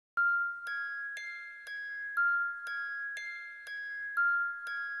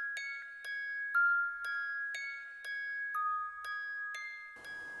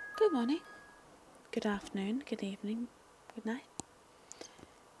Good morning, good afternoon, good evening, good night.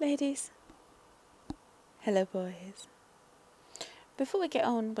 Ladies, hello boys. Before we get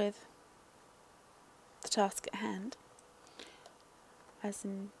on with the task at hand, as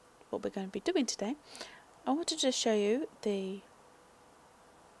in what we're going to be doing today, I wanted to just show you the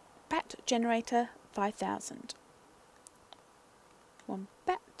Bat Generator 5000. 1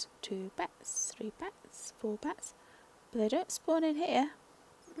 bat, 2 bats, 3 bats, 4 bats, but they don't spawn in here.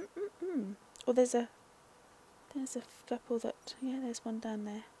 Or there's a couple that, yeah, there's one down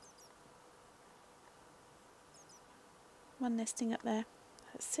there. One nesting up there.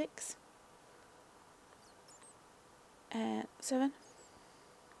 That's 6. And 7.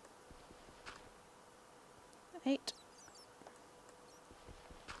 8.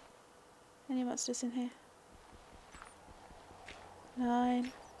 Any monsters in here?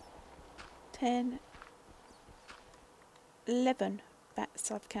 9. 10. 11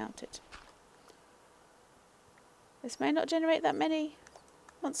 bats I've counted. This may not generate that many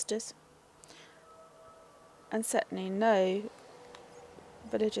monsters, and certainly no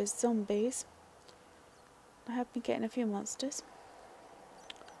villagers zombies. I have been getting a few mobs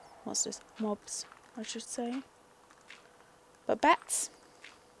I should say, but bats,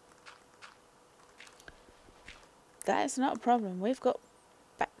 that is not a problem. We've got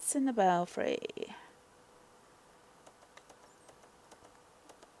bats in the belfry.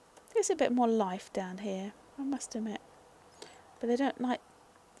 There's a bit more life down here, I must admit, but they don't like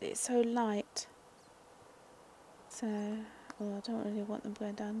it's so light, so well, I don't really want them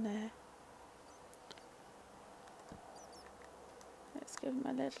going down there. Let's give them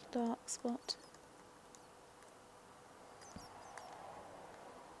a little dark spot.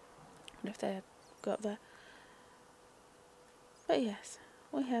 I wonder if they've got there. But yes,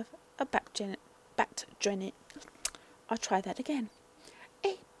 we have a I'll try that again.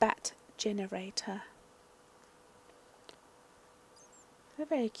 A bat generator. They're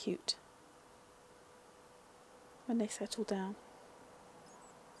very cute when they settle down.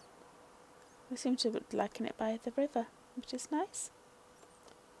 They seem to be liking it by the river, which is nice.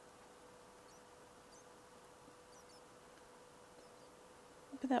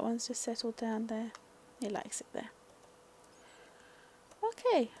 But that one's just settled down there. He likes it there.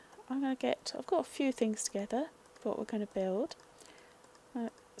 Okay, I've got a few things together for what we're going to build.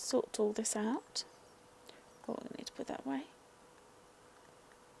 Sort all this out. Oh, I need to put that away.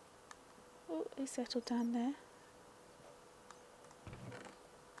 Oh, he settled down there.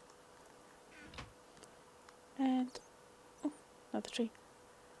 And oh, another tree.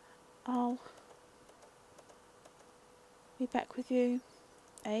 I'll be back with you,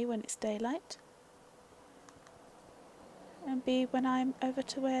 A, when it's daylight, and B, when I'm over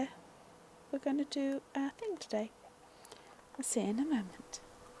to where we're going to do our thing today. I'll see you in a moment.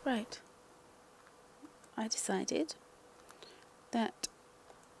 Right, I decided that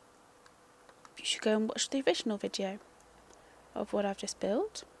you should go and watch the original video of what I've just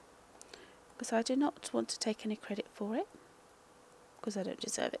built, because I do not want to take any credit for it, because I don't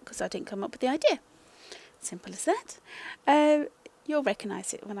deserve it, because I didn't come up with the idea. Simple as that. You'll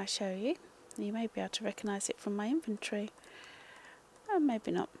recognise it when I show you. You may be able to recognise it from my inventory,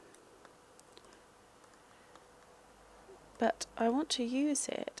 maybe not. But I want to use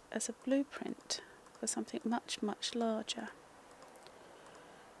it as a blueprint for something much, much larger.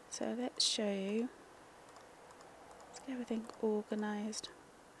 So let's show you. Let's get everything organised.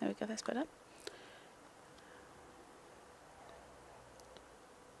 There we go, that's better.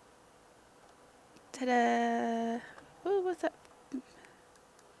 Ta-da! Oh, what's that?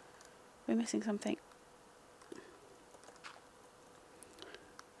 We're missing something.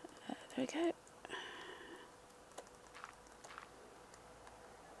 There we go.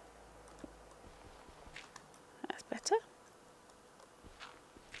 That's better.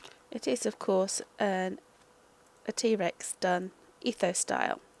 It is, of course, a T Rex done Ethos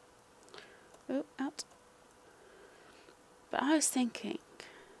style. Oh, out. But I was thinking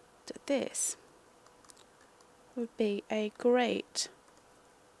that this would be a great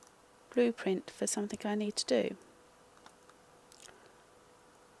blueprint for something I need to do.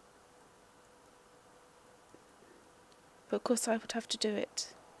 But of course I would have to do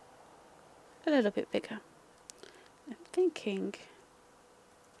it a little bit bigger. I'm thinking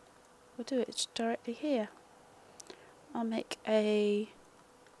we'll do it directly here. I might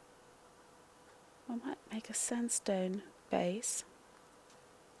make a sandstone base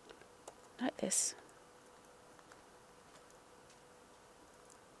like this,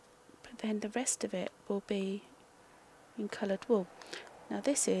 but then the rest of it will be in coloured wool. Now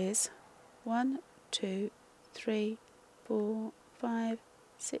this is 1, 2, 3, 4, 5,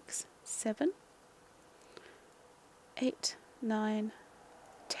 6, 7, 8, 9,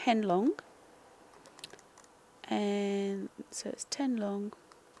 10 long, and so it's 10 long,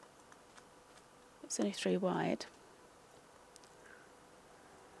 it's only 3 wide,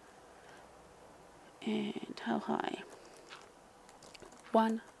 and how high?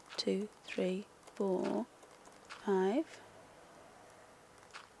 1, 2, 3, 4, 5,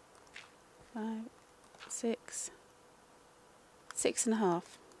 6, 6.5.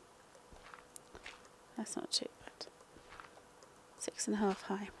 That's not too bad. 6.5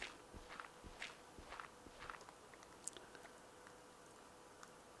 high.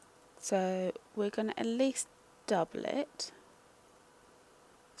 So we're going to at least double it.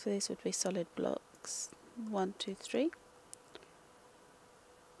 So these would be solid blocks. 1, 2, 3.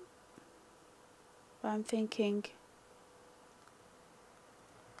 But I'm thinking,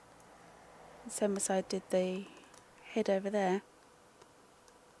 same as I did the head over there,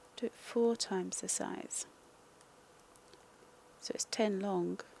 do it 4 times the size. So it's 10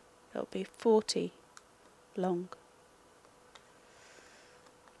 long, that'll be 40 long.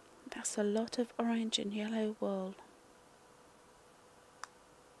 That's a lot of orange and yellow wool.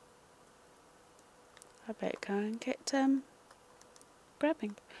 I better go and get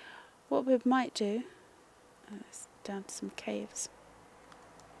grabbing. What we might do, it's down to some caves.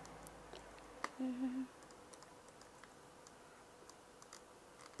 There you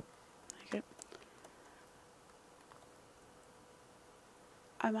go.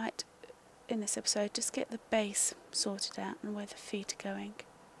 I might, in this episode, just get the base sorted out and where the feet are going.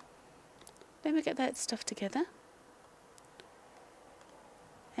 Let me get that stuff together.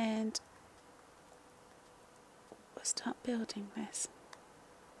 And we'll start building this.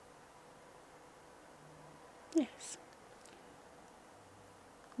 Yes.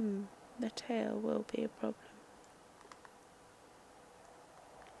 The tail will be a problem.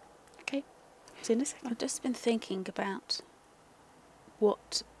 Okay, see you in a second. I've just been thinking about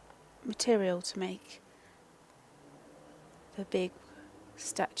what material to make the big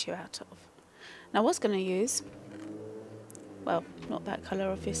statue out of. Now I was going to use, well, not that colour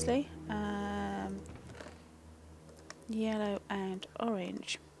obviously, yellow and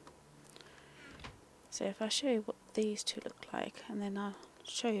orange. So if I show you what these two look like, and then I'll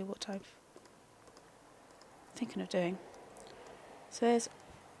show you what I'm thinking of doing. So there's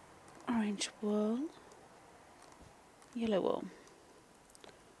orange wool, yellow wool,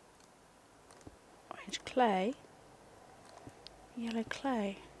 orange clay, yellow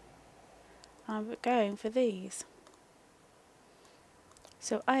clay. I'm going for these.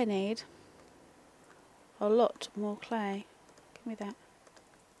 So I need a lot more clay. Give me that.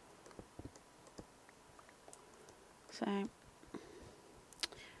 So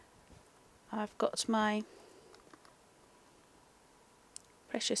I've got my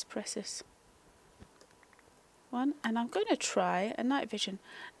precious one, and I'm going to try a night vision.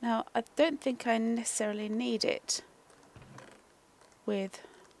 Now I don't think I necessarily need it with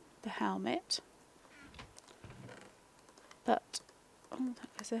the helmet, but oh,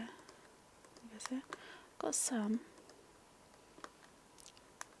 that goes there. That goes there. Got some.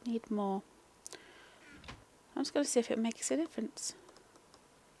 Need more. I'm just going to see if it makes a difference.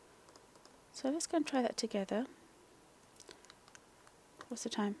 So let's go and try that together. What's the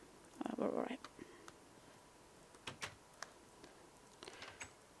time? Oh, we're alright.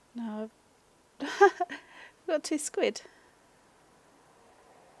 No, I've got 2 squid.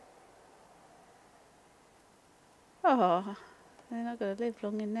 Oh, they're not going to live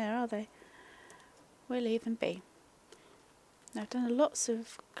long in there, are they? We'll leave them be. Now I've done lots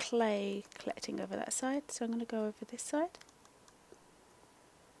of clay collecting over that side, so I'm going to go over this side.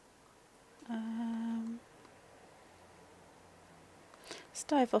 Let's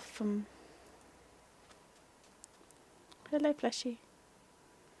dive off from... Hello, Fleshy.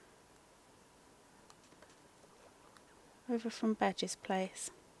 Over from Badger's place.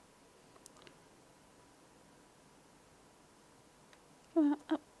 Come on,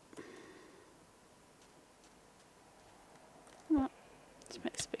 up. Come on. Let's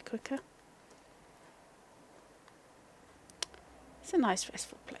make this a bit quicker. It's a nice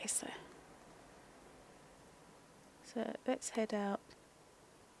restful place there. So let's head out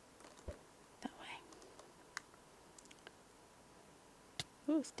that way.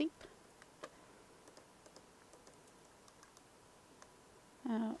 Oh, it's deep.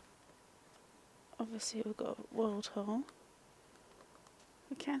 Now, obviously we've got a world hole.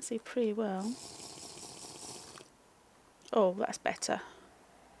 We can see pretty well. Oh, that's better.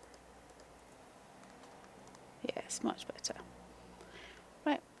 Yeah, it's much better.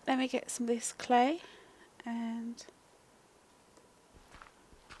 Right, let me get some of this clay and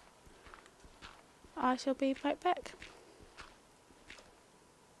I shall be right back.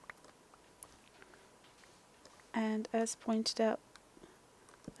 And as pointed out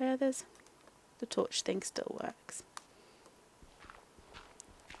by others, the torch thing still works.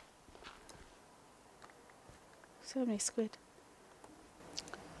 So many squid.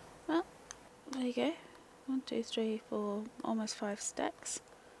 Well, there you go. 1, 2, 3, 4, almost 5 stacks,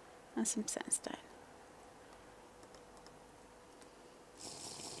 and some sandstone.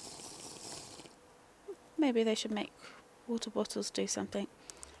 Maybe they should make water bottles do something.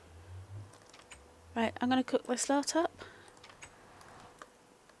 Right, I'm going to cook this lot up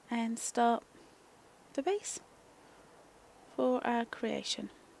and start the base for our creation.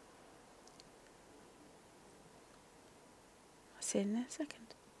 I'll see you in a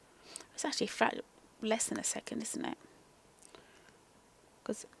second. It's actually less than a second, isn't it?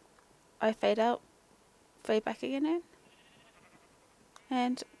 Because I fade out, fade back again in,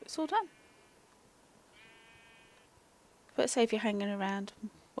 and it's all done. But save you hanging around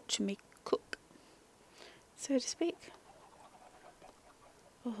watching me cook, so to speak.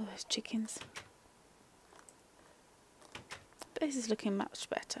 Oh, those chickens. But this is looking much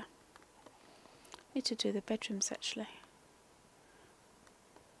better. Need to do the bedrooms actually.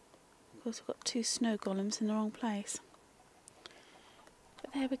 Of course I've got 2 snow golems in the wrong place.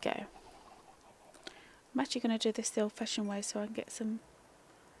 But there we go. I'm actually going to do this the old fashioned way so I can get some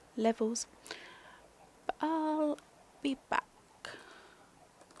levels. But I'll be back.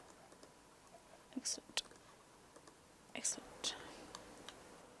 Excellent. Excellent.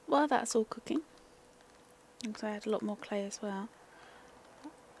 While that's all cooking, because I had a lot more clay as well.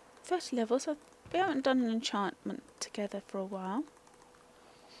 30 levels. We haven't done an enchantment together for a while.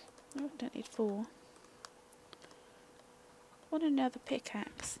 Oh, I don't need 4. Want another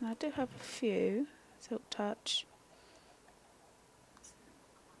pickaxe? Now I do have a few. Silk Touch.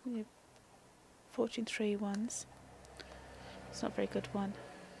 The Fortune 3 ones. It's not a very good one.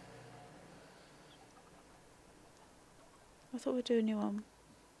 I thought we'd do a new one.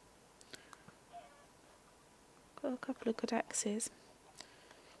 Got a couple of good axes.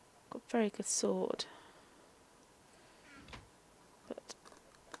 Got a very good sword. But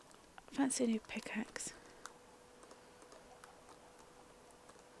I fancy a new pickaxe.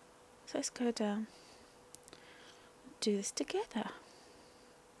 So let's go down and do this together.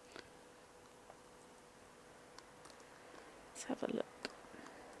 Let's have a look.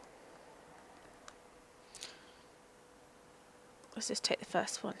 Let's just take the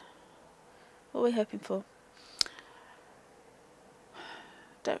first one. What are we hoping for?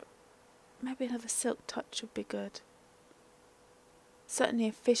 Maybe another Silk Touch would be good.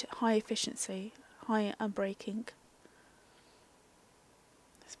 Certainly high efficiency, high unbreaking.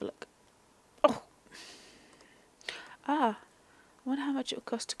 Let's have a look. Oh! Ah! I wonder how much it would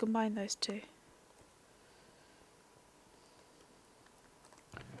cost to combine those two.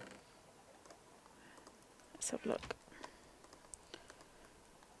 Let's have a look.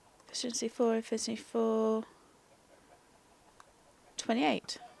 Efficiency 4, efficiency 4.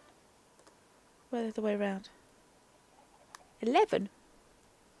 28. Well, the other way around. 11.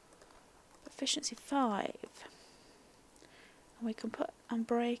 Efficiency 5. And we can put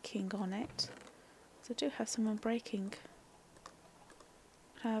unbreaking on it. So I do have some unbreaking.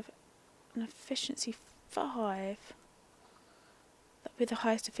 I have an efficiency 5. That'll be the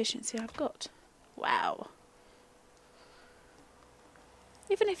highest efficiency I've got. Wow.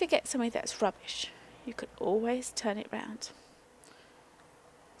 Even if you get something that's rubbish, you can always turn it round.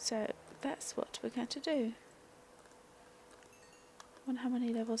 So that's what we're going to do. I wonder how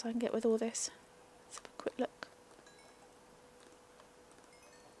many levels I can get with all this. Let's have a quick look.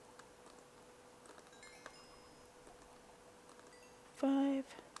 Five.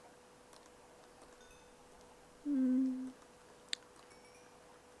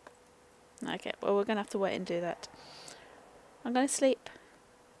 Okay, well we're going to have to wait and do that. I'm going to sleep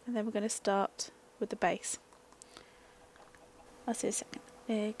and then we're going to start with the base. I'll see you in a second.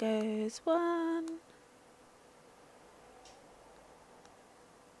 There goes one.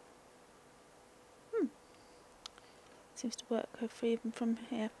 Seems to work hopefully even from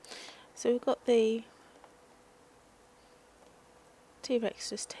here. So we've got the T Rex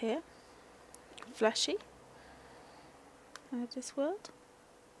just here. Flashy. Out of this world.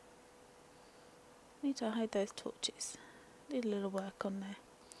 Need to hide those torches. Need a little work on there.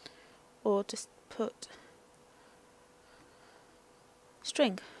 Or just put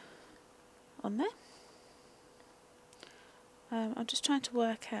string on there. I'm just trying to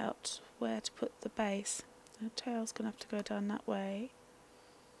work out where to put the base. The tail's going to have to go down that way.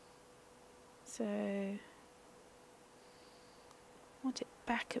 So I want it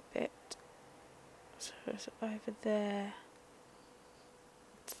back a bit So it's over there.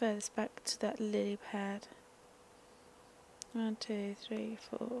 Furthest back to that lily pad. 1, 2, 3,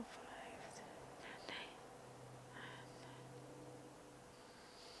 4, 5, 6, 7, 8.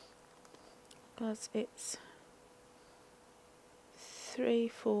 Because it's 3,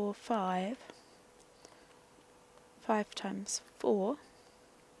 4, 5. 5 times 4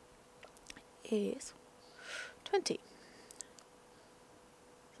 is 20.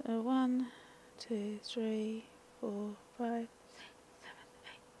 So 1, 2, 3, 4, 5, 6, 7,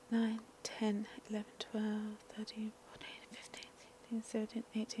 8, 9, 10, 11, 12, 13, 14, 15, 16, 17,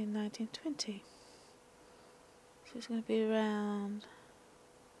 18, 19, 20. So it's going to be around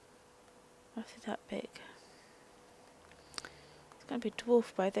roughly that big. It's going to be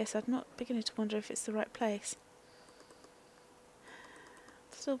dwarfed by this. I'm not beginning to wonder if it's the right place.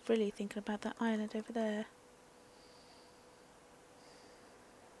 Still really thinking about that island over there.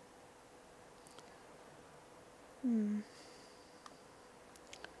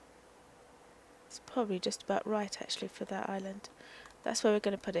 It's probably just about right actually for that island. That's where we're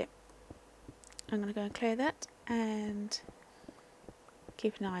going to put it. I'm going to go and clear that and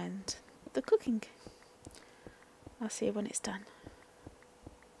keep an eye on the cooking. I'll see you when it's done.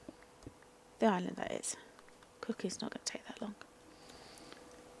 The island, that is. Cooking's not going to take that long.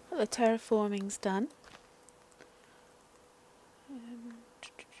 Well, the terraforming's done.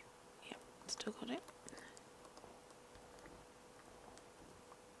 Yep, still got it.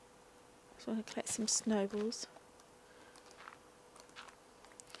 So I'm going to collect some snowballs.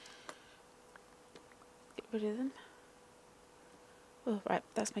 Get rid of them. Oh, right,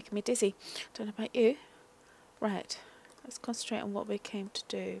 that's making me dizzy. Don't know about you. Right, let's concentrate on what we came to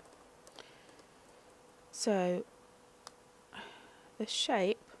do. So, the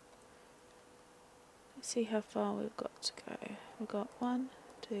shape, let's see how far we've got to go. We've got 1,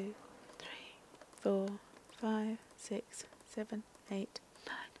 2, 3, 4, 5, 6, 7, 8,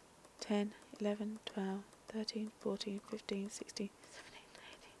 9, 10, 11, 12, 13, 14, 15, 16, 17,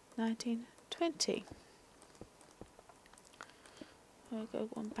 18, 19, 20. We'll go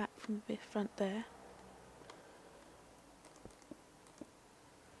one back from the front there.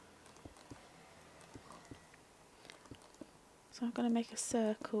 So I'm going to make a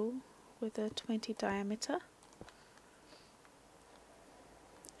circle with a 20 diameter,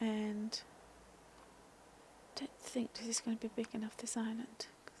 and I don't think this is going to be big enough, this island,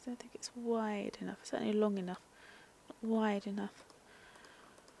 because I don't think it's wide enough, it's certainly long enough, not wide enough.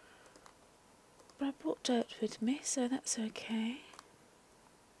 But I brought dirt with me, so that's okay.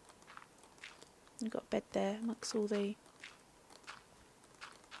 I've got a bed there amongst all the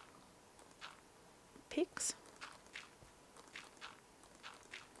pigs.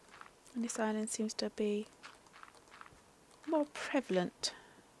 And this island seems to be more prevalent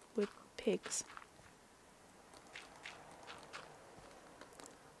with pigs.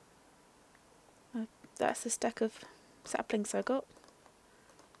 That's the stack of saplings I got.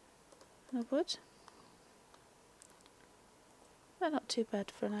 And wood. They're not too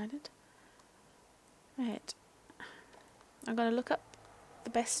bad for an island. Right. I'm going to look up the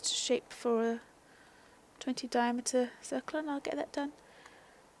best shape for a 20 diameter circle and I'll get that done.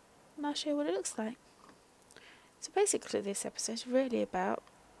 And I'll show you what it looks like. So basically this episode is really about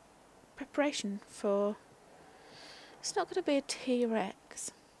preparation for... It's not going to be a T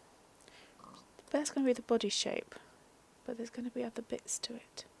Rex. That's going to be the body shape. But there's going to be other bits to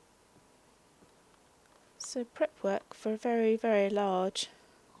it. So prep work for a very, very large,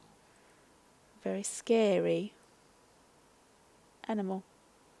 very scary animal.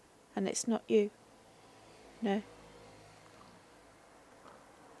 And it's not you. No.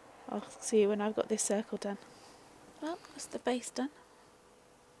 I'll see you when I've got this circle done. Well, that's the base done.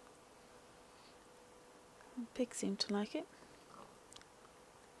 The pigs seem to like it.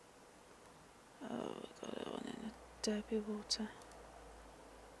 Oh, we've got it on in the derby water.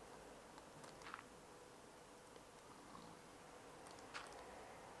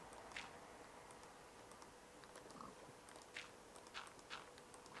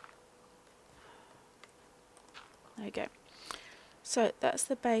 There we go. So that's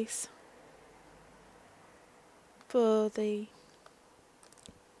the base for the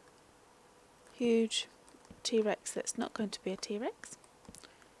huge T-Rex that's not going to be a T-Rex.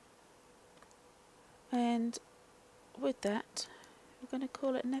 And with that, we're going to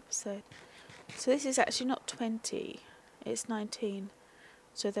call it an episode. So this is actually not 20, it's 19,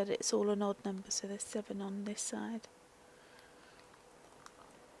 so that it's all an odd number, so there's 7 on this side.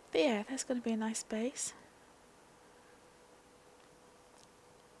 But yeah, that's going to be a nice base.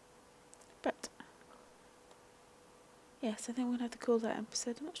 But yes, I think we're going to have to call that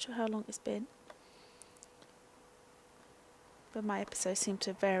episode. I'm not sure how long it's been. but my episodes seem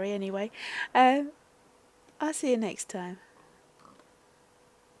to vary anyway. I'll see you next time.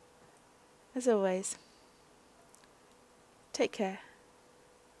 As always, take care,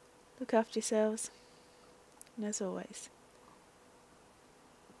 look after yourselves, and as always,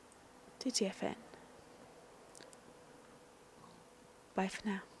 TTFN. Bye for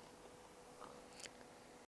now.